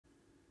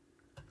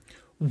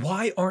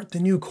Why aren't the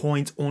new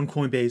coins on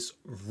Coinbase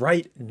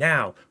right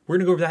now? We're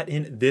gonna go over that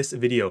in this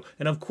video.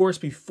 And of course,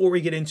 before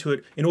we get into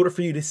it, in order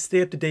for you to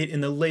stay up to date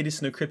in the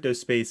latest in the crypto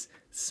space,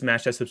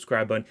 smash that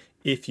subscribe button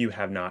if you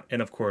have not.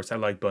 And of course, that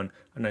like button,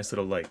 a nice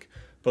little like.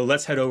 But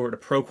let's head over to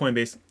Pro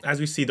Coinbase.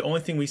 As we see, the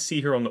only thing we see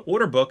here on the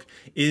order book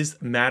is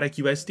Matic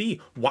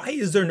USD. Why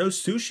is there no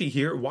sushi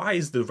here? Why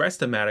is the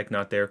rest of Matic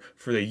not there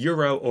for the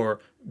euro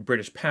or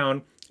British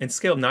pound? And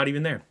Skale not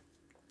even there.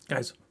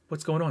 Guys,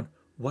 what's going on?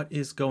 What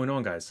is going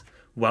on, guys?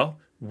 Well,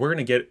 we're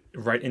going to get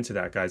right into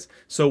that, guys.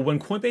 So when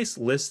Coinbase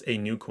lists a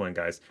new coin,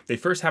 guys, they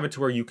first have it to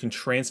where you can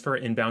transfer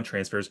inbound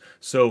transfers.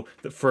 So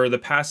for the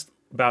past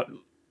about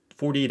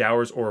 48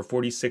 hours or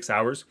 46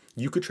 hours,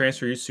 you could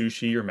transfer your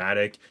Sushi, your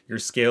Matic, your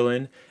Skale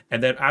in.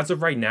 And then as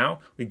of right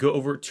now, we go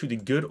over to the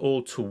good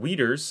old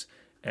tweeters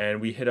and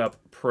we hit up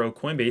Pro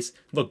Coinbase.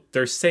 Look,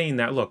 they're saying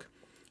that, look,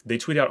 they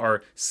tweet out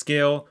our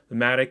Skale, the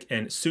Matic,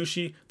 and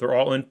Sushi. They're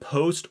all in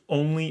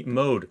post-only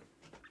mode.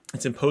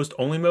 It's in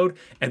post-only mode.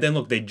 And then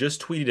look, they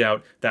just tweeted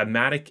out that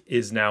Matic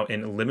is now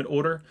in limit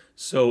order.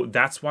 So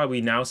that's why we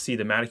now see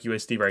the Matic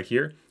USD right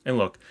here. And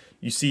look,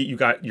 you see you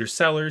got your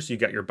sellers, you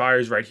got your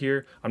buyers right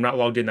here. I'm not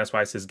logged in, that's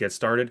why it says get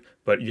started.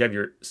 But you have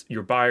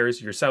your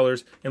buyers, your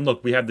sellers. And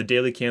look, we have the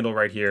daily candle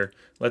right here.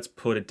 Let's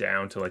put it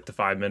down to like the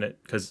 5 minute,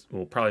 because,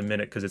 well, probably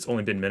minute, because it's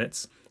only been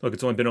minutes. Look,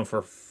 it's only been on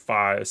for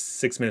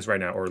 6 minutes right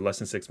now, or less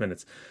than 6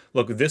 minutes.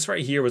 Look, this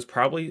right here was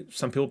probably,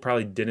 some people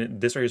probably didn't,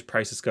 this right here is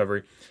price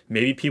discovery.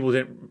 Maybe people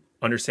didn't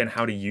understand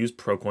how to use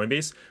Pro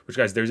Coinbase, which,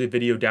 guys, there's a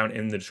video down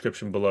in the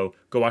description below.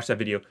 Go watch that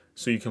video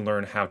so you can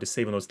learn how to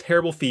save on those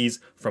terrible fees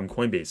from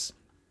Coinbase.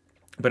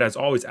 But as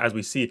always, as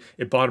we see,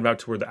 it bottomed out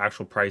to where the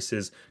actual price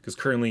is, because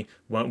currently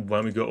when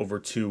we go over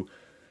to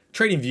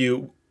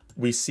TradingView,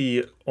 we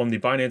see on the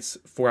Binance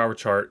 4-hour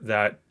chart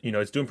that, you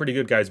know, it's doing pretty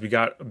good, guys. We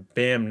got,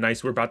 bam,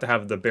 nice. We're about to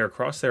have the bear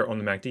cross there on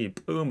the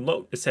MACD. Boom,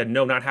 low. It said,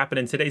 no, not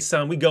happening today,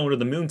 son. We going to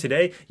the moon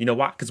today. You know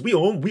why? Because we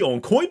own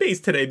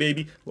Coinbase today,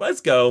 baby.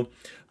 Let's go.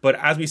 But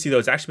as we see, though,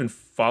 it's actually been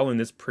following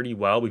this pretty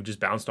well. We've just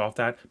bounced off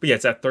that. But yeah,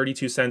 it's at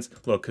 32 cents.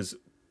 Look, because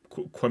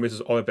Coinbase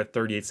is all up at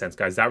 38 cents,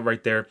 guys. That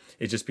right there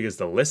is just because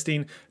the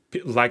listing,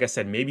 like I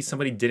said, maybe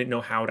somebody didn't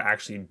know how to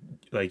actually,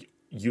 like,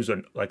 use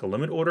a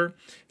limit order.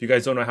 If you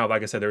guys don't know how,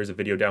 like I said, there is a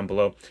video down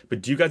below.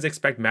 But do you guys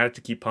expect Matic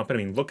to keep pumping?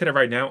 I mean, look at it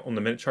right now on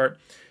the minute chart.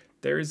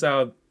 There's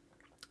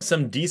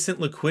some decent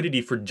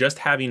liquidity for just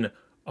having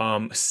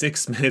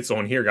 6 minutes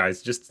on here,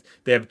 guys. Just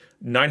they have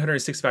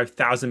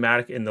 965,000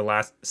 Matic in the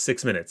last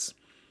 6 minutes.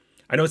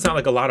 I know it's not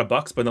like a lot of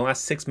bucks, but in the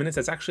last 6 minutes,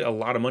 that's actually a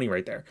lot of money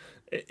right there,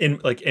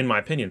 in my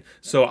opinion.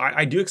 So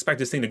I do expect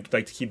this thing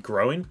to keep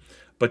growing.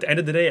 But at the end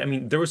of the day, I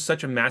mean, there was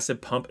such a massive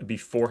pump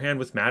beforehand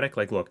with Matic.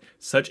 Like, look,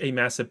 such a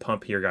massive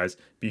pump here, guys,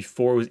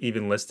 before it was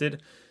even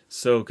listed.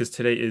 So, because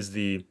today is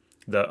the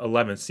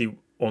 11th. See,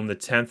 on the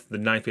 10th, the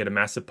 9th, we had a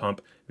massive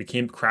pump. We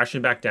came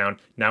crashing back down.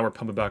 Now we're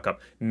pumping back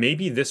up.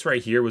 Maybe this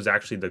right here was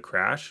actually the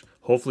crash.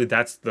 Hopefully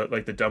that's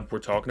the dump we're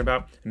talking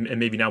about. And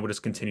maybe now we'll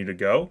just continue to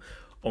go.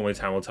 Only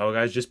time will tell,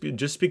 guys.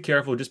 Just be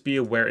careful. Just be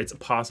aware. It's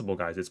possible,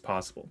 guys. It's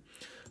possible.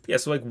 But yeah,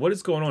 so like what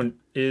is going on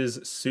is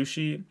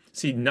Sushi.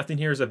 See, nothing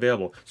here is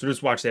available. So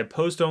just watch. They have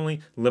post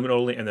only, limit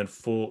only, and then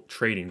full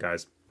trading,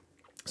 guys.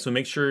 So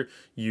make sure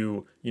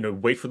you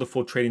wait for the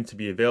full trading to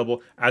be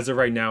available. As of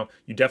right now,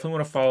 you definitely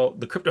want to follow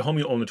the crypto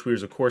homie on the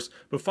tweeters, of course,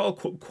 but follow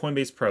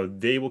Coinbase Pro.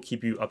 They will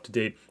keep you up to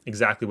date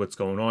exactly what's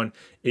going on.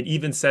 It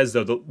even says,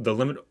 though, the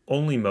limit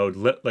only mode,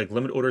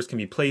 limit orders can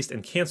be placed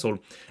and canceled,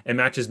 and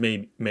matches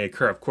may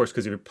occur, of course,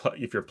 because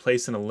if you're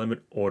placing a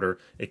limit order,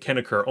 it can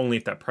occur only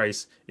if that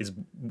price is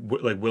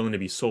willing to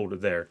be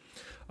sold there.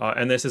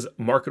 And this is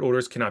market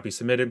orders cannot be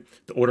submitted.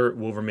 The order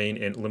will remain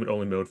in limit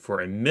only mode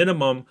for a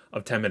minimum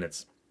of 10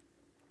 minutes.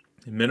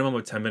 Minimum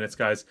of 10 minutes,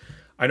 guys.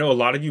 I know a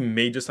lot of you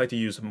may just like to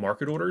use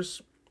market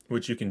orders,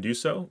 which you can do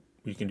so.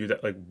 You can do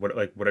that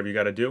whatever you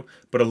got to do.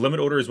 But a limit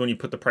order is when you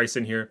put the price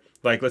in here.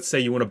 Like, let's say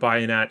you want to buy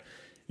in at,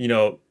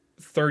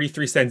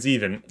 33 cents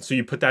even. So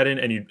you put that in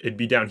and it'd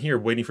be down here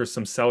waiting for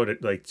some seller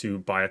to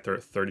buy at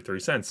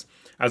 33 cents.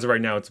 As of right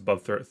now, it's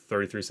above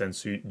 33 cents.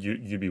 So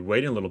you'd be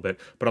waiting a little bit.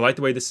 But I like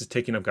the way this is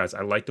ticking up, guys.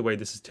 I like the way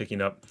this is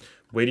ticking up.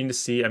 Waiting to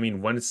see, I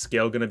mean, when is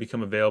Skale going to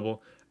become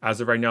available? As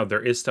of right now,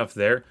 there is stuff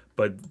there,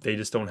 but they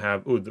just don't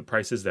have, oh, the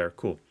price is there.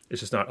 Cool. It's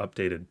just not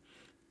updated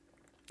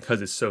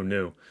because it's so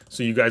new.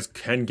 So you guys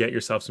can get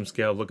yourself some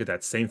Skale. Look at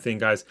that. Same thing,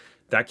 guys.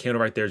 That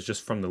candle right there is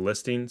just from the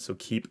listing, so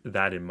keep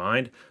that in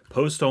mind.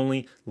 Post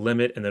only,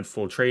 limit, and then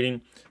full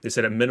trading. They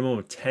said a minimum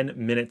of 10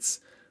 minutes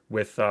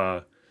with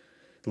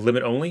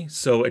limit only.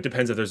 So it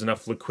depends if there's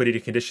enough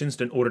liquidity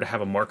conditions in order to have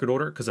a market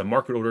order, because a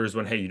market order is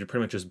when, hey, you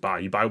pretty much just buy.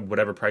 You buy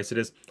whatever price it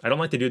is. I don't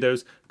like to do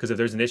those because if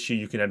there's an issue,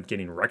 you can end up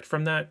getting wrecked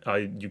from that.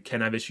 You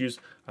can have issues.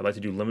 I like to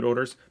do limit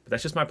orders, but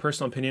that's just my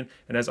personal opinion.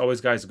 And as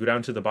always, guys, go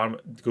down to the bottom,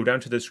 go down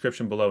to the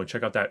description below and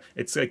check out that.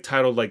 It's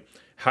titled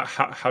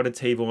how to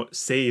save on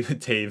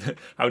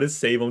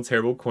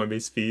terrible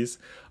Coinbase fees.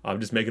 I'm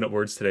just making up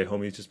words today,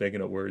 homies. Just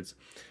making up words.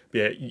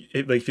 But yeah,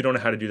 if you don't know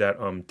how to do that,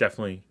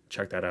 definitely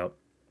check that out.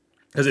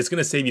 because it's going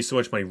to save you so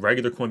much money.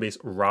 Regular Coinbase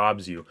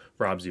robs you.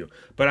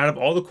 But out of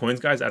all the coins,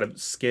 guys, out of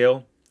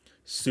Skale,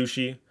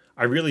 Sushi,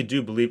 I really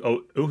do believe,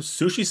 oh,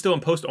 Sushi's still in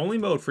post-only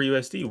mode for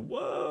USD.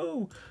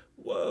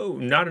 Whoa,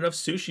 not enough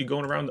sushi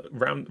going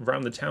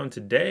around the town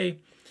today.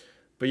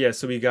 But yeah,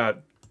 so we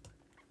got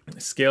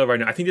Skale right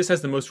now. I think this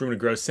has the most room to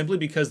grow simply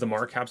because the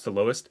market cap's the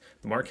lowest.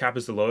 The market cap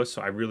is the lowest,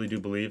 so I really do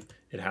believe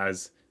it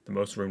has the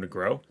most room to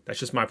grow. That's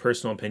just my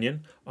personal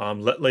opinion.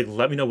 Let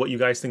me know what you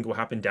guys think will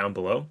happen down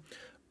below.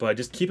 But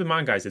just keep in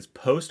mind, guys, it's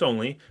post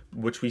only,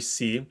 which we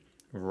see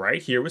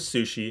right here with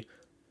Sushi.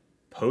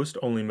 Post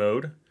only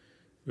mode.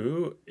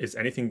 Ooh, is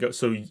anything go?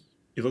 So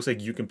it looks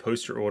like you can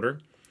post your order,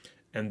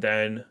 and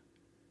then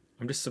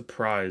I'm just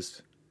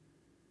surprised.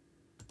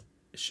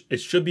 It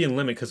should be in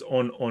limit because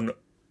on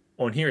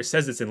here it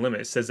says it's in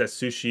limit. It says that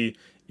Sushi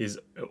is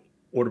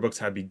order books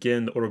have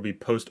begin. The order will be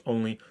post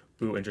only.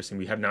 Ooh, interesting.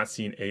 We have not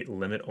seen a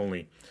limit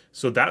only.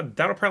 So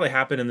that'll probably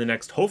happen in the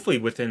next, hopefully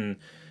within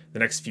the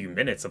next few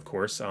minutes, of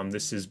course.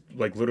 This is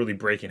like literally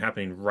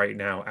happening right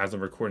now as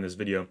I'm recording this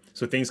video.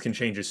 So things can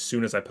change as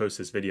soon as I post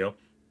this video.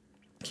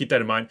 Keep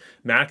that in mind.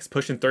 Matic's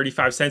pushing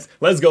 35 cents.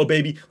 Let's go,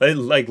 baby.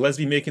 Let's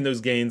be making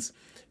those gains.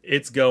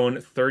 It's going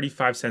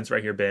 35 cents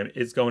right here, bam.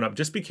 It's going up.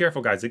 Just be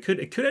careful, guys. It could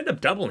end up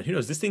doubling. Who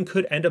knows? This thing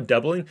could end up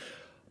doubling.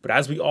 But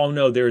as we all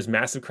know, there's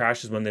massive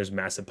crashes when there's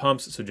massive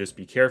pumps. So just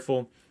be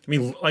careful. I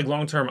mean, like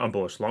long term, I'm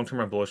bullish. Long term,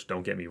 I'm bullish.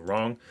 Don't get me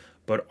wrong.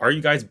 But are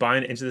you guys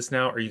buying into this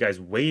now? Are you guys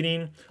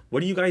waiting?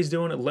 What are you guys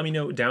doing? Let me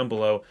know down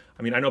below.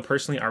 I mean, I know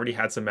personally, I already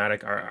had some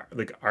Matic.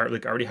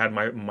 I already had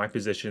my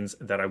positions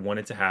that I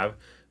wanted to have.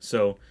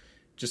 So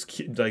just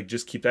keep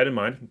that in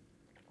mind.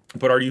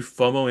 But are you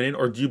FOMOing in,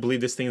 or do you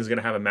believe this thing is going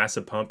to have a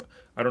massive pump?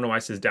 I don't know why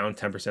it says down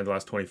 10% the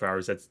last 24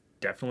 hours. That's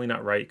definitely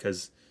not right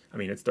because, I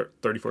mean, it's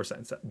 34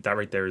 cents. That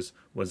right there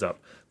was up.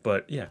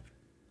 But yeah,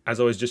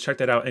 as always, just check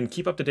that out and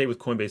keep up to date with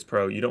Coinbase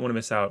Pro. You don't want to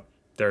miss out.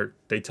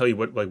 They tell you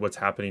what's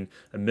happening.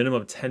 A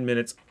minimum of 10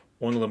 minutes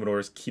on the limit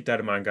orders. Keep that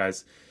in mind,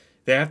 guys.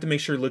 They have to make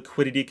sure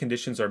liquidity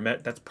conditions are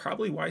met. That's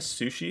probably why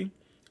Sushi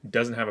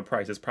doesn't have a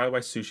price. That's probably why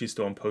Sushi is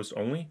still on post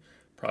only.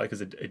 Probably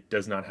because it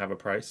does not have a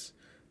price.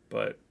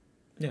 But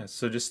yeah,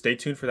 so just stay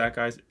tuned for that,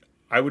 guys.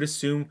 I would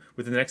assume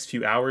within the next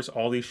few hours,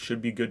 all these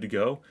should be good to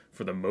go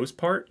for the most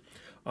part.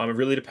 It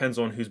really depends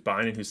on who's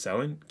buying and who's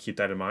selling. Keep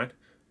that in mind.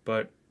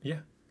 But yeah,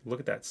 look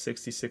at that,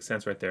 66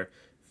 cents right there.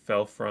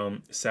 Fell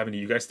from 70.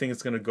 You guys think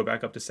it's going to go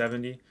back up to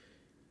 70?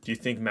 Do you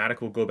think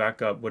Matic will go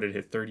back up? What did it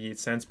hit? 38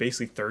 cents,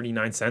 basically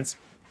 39 cents.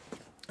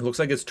 It looks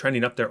like it's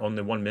trending up there on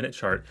the 1 minute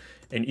chart.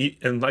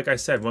 And like I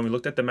said, when we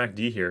looked at the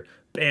MACD here,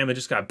 bam, it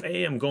just got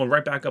bam, going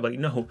right back up. Like,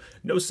 no,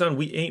 son,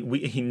 we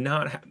ain't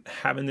not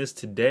having this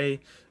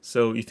today.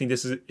 So you think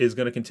this is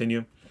going to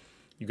continue?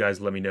 You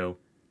guys let me know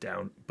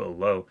down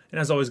below. And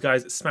as always,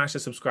 guys, smash the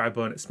subscribe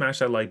button, smash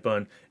that like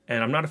button.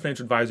 And I'm not a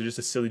financial advisor, just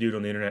a silly dude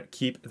on the internet.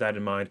 Keep that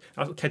in mind.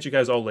 I'll catch you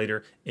guys all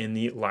later in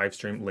the live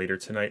stream later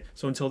tonight.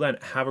 So until then,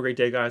 have a great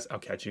day, guys. I'll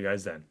catch you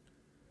guys then.